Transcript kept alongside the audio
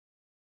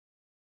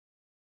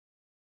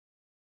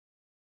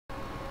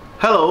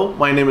Hello,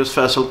 my name is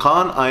Faisal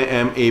Khan. I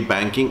am a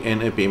banking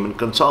and a payment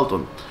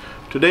consultant.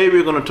 Today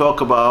we're going to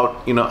talk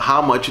about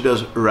how much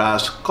does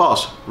RaaS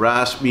cost,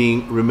 RaaS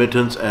being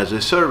remittance as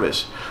a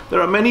service. There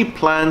are many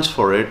plans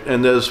for it,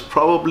 and there's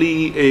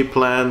probably a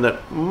plan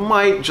that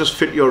might just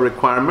fit your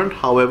requirement.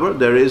 However,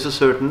 there is a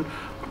certain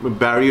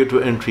barrier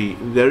to entry.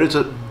 There is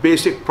a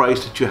basic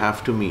price that you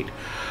have to meet.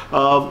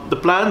 The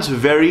plans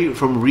vary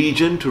from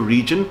region to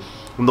region.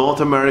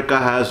 North America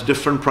has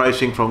different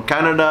pricing from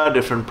Canada,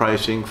 different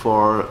pricing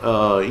for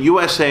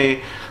USA.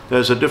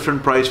 There's a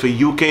different price for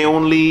UK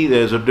only.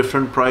 There's a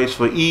different price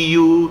for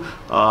EU.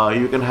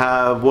 You can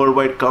have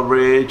worldwide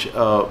coverage,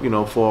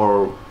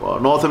 for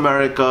North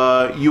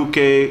America,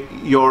 UK,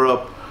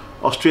 Europe,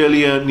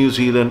 Australia, New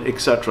Zealand,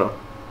 etc.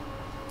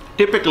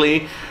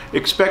 Typically,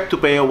 expect to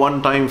pay a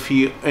one-time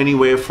fee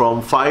anywhere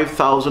from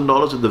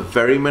 $5,000 at the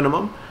very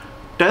minimum,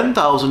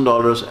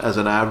 $10,000 as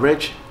an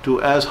average,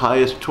 to as high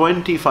as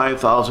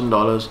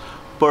 $25,000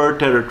 per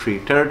territory.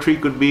 Territory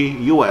could be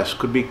US,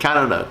 could be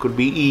Canada, could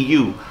be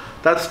EU.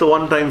 That's the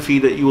one-time fee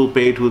that you will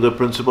pay to the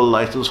principal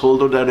license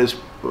holder that is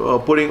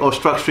putting or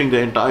structuring the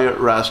entire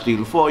RaaS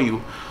deal for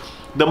you.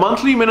 The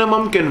monthly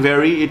minimum can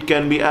vary. It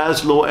can be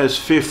as low as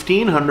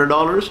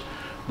 $1,500.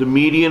 The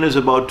median is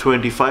about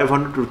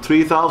 $2,500 to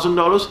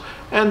 $3,000,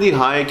 and the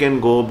high can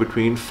go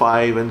between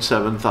 $5,000 and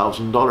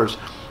 $7,000.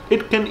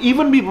 It can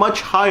even be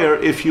much higher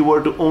if you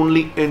were to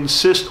only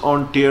insist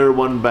on tier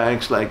 1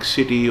 banks like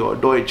Citi or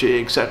Deutsche,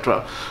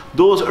 etc.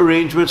 Those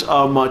arrangements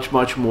are much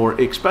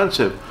more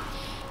expensive.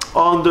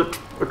 On the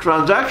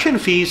transaction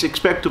fees,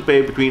 expect to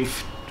pay between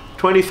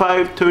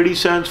 25, 30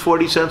 cents,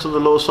 40 cents on the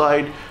low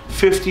side,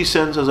 50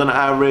 cents as an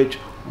average,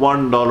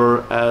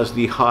 $1 as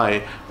the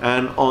high.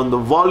 And on the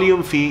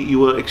volume fee,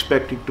 you are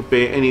expecting to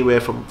pay anywhere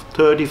from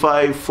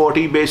 35,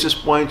 40 basis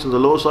points on the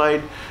low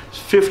side,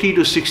 50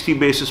 to 60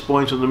 basis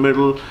points in the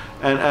middle,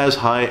 and as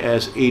high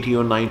as 80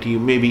 or 90,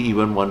 maybe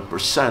even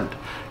 1%.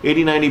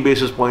 80, 90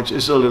 basis points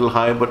is a little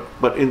high,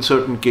 but in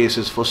certain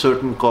cases, for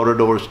certain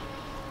corridors,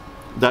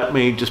 that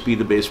may just be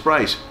the base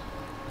price.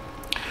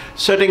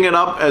 Setting it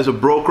up as a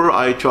broker,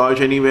 I charge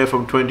anywhere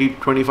from $20,000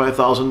 to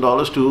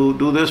 $25,000 to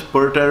do this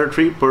per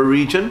territory, per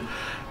region.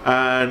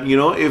 And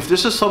if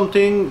this is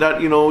something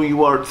that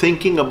you are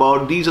thinking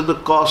about, these are the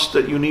costs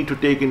that you need to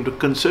take into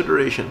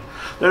consideration.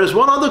 There is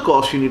one other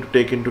cost you need to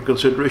take into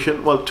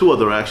consideration, well, two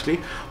other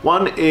actually.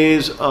 One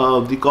is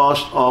the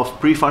cost of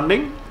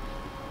pre-funding.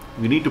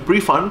 You need to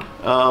pre-fund,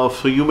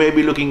 so you may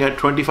be looking at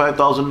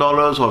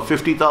 $25,000 or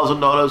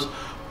 $50,000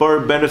 per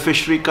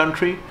beneficiary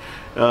country.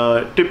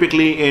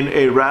 Typically in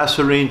a RaaS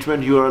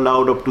arrangement, you are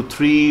allowed up to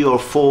 3 or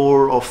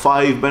 4 or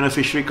 5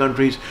 beneficiary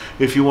countries.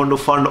 If you want to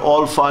fund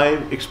all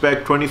 5,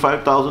 expect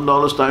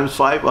 $25,000 times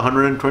 5,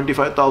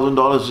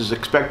 $125,000 is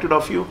expected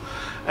of you.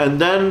 And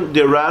then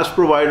the RaaS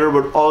provider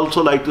would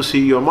also like to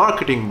see your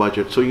marketing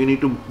budget. So you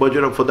need to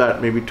budget up for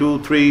that, maybe $2,000,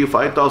 $3,000,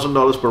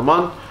 $5,000 per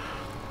month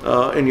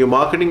in your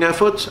marketing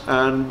efforts.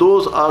 And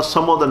those are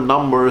some of the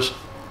numbers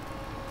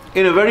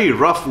in a very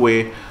rough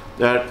way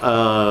that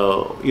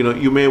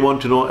you may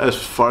want to know as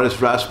far as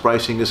RaaS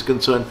pricing is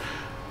concerned.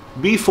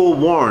 Be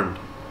forewarned,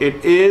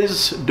 it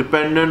is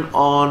dependent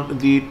on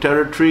the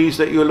territories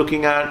that you're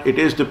looking at, it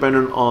is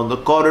dependent on the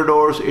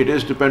corridors, it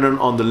is dependent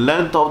on the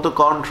length of the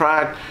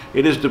contract,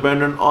 it is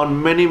dependent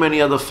on many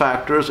other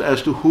factors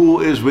as to who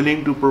is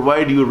willing to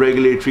provide you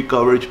regulatory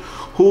coverage,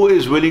 who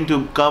is willing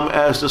to come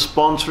as the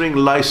sponsoring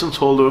license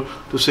holder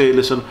to say,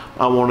 listen,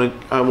 I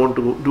want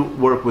to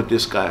work with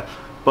this guy.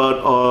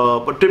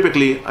 But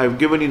typically, I've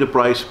given you the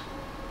price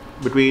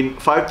between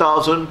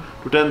 $5,000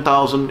 to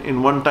 $10,000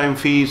 in one-time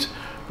fees,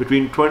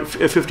 between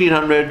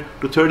 $1,500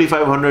 to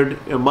 $3,500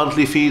 in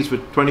monthly fees,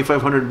 with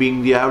 $2,500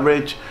 being the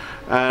average,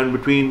 and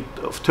between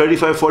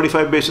 35,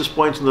 45 basis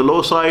points on the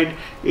low side,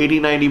 80,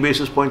 90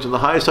 basis points on the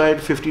high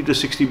side, 50 to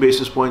 60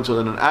 basis points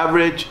on an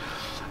average,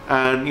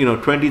 and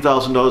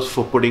 $20,000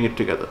 for putting it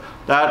together.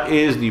 That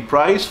is the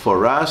price for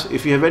RaaS.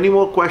 If you have any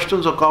more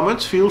questions or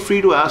comments, feel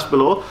free to ask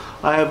below.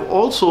 I have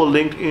also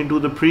linked into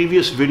the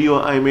previous video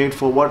I made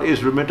for what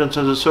is remittance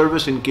as a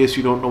service, in case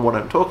you don't know what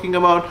I'm talking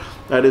about.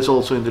 That is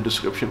also in the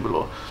description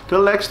below.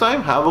 Till next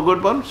time, have a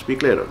good one.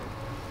 Speak later.